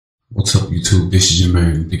What's up, YouTube? This is your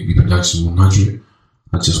man, Big B Production 100.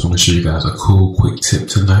 I just want to show you guys a cool, quick tip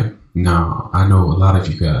tonight. Now, I know a lot of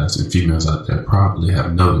you guys and females out there probably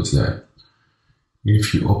have noticed that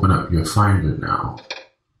if you open up your Finder now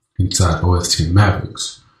inside OS 10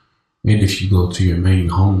 Mavericks, and if you go to your main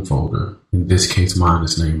home folder, in this case mine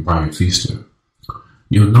is named Brian Feaster,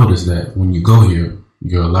 you'll notice that when you go here,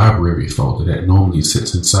 your library folder that normally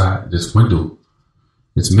sits inside this window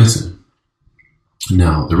is missing.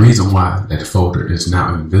 Now, the reason why that folder is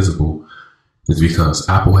now invisible is because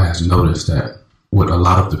Apple has noticed that with a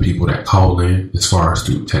lot of the people that call in, as far as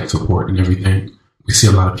through tech support and everything, we see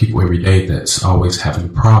a lot of people every day that's always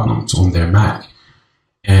having problems on their Mac.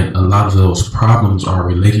 And a lot of those problems are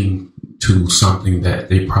relating to something that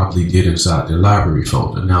they probably did inside their library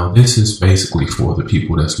folder. Now, this is basically for the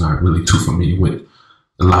people that's not really too familiar with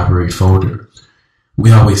the library folder.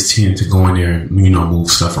 We always tend to go in there and, move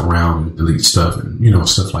stuff around and delete stuff and,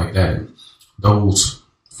 stuff like that. Those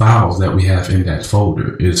files that we have in that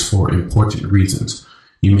folder is for important reasons.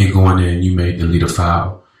 You may go in there and you may delete a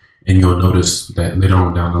file, and you'll notice that later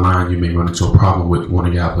on down the line, you may run into a problem with one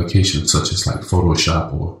of your applications, such as like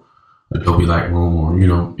Photoshop or Adobe Lightroom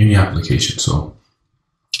or, any application. So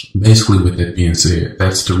basically, with that being said,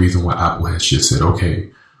 that's the reason why Apple has just said, okay,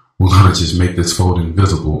 we're going to just make this folder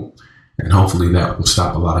invisible. And hopefully that will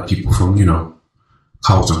stop a lot of people from,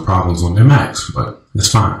 causing problems on their Macs. But it's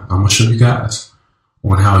fine. I'm going to show you guys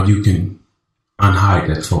on how you can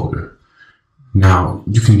unhide that folder. Now,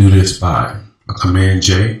 you can do this by a Command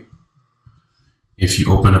J. If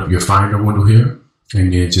you open up your Finder window here,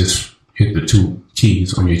 and then just hit the two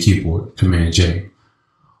keys on your keyboard, Command J.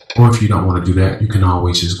 Or if you don't want to do that, you can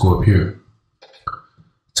always just go up here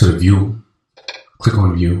to the View, click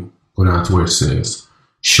on View, go down to where it says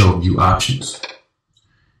Show View Options,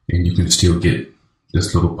 and you can still get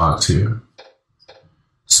this little box here.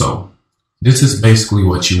 So this is basically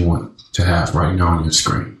what you want to have right now on your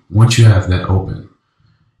screen. Once you have that open,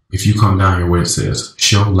 if you come down here where it says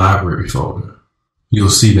Show Library Folder, you'll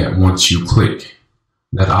see that once you click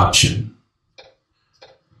that option,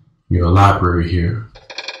 your library here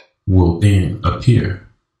will then appear,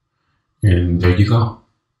 and there you go.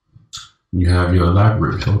 You have your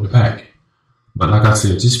library folder back. But like I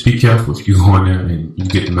said, just be careful if you go in there and you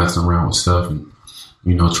get to messing around with stuff and,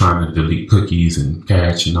 trying to delete cookies and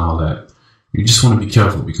cache and all that. You just want to be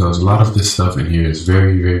careful because a lot of this stuff in here is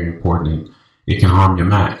very, very important, and it can harm your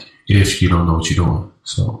Mac if you don't know what you're doing.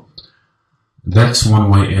 So that's one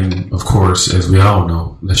way. And of course, as we all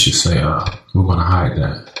know, let's just say we're going to hide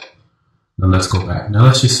that. Now let's go back. Now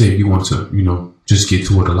let's just say if you want to, just get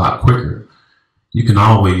to it a lot quicker, you can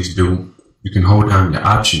always you can hold down your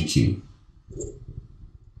Option key,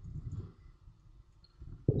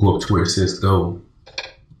 go up to where it says Go,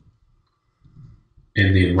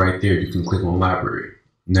 and then right there you can click on Library.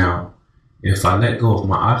 Now, if I let go of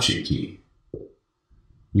my Option key,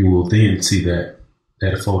 you will then see that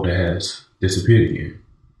that folder has disappeared again.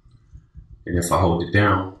 And if I hold it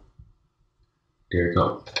down, there it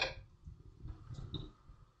goes.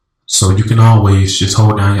 So you can always just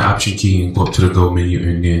hold down your Option key and go up to the Go menu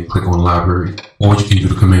and then click on Library. Or you can do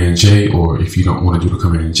the Command J, or if you don't want to do the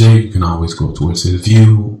Command J, you can always go up to where it says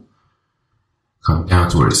View, come down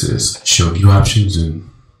to where it says Show View Options, and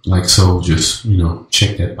like so, just,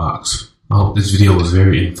 check that box. I hope this video was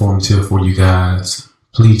very informative for you guys.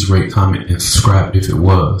 Please rate, comment, and subscribe if it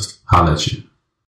was. Holla at you.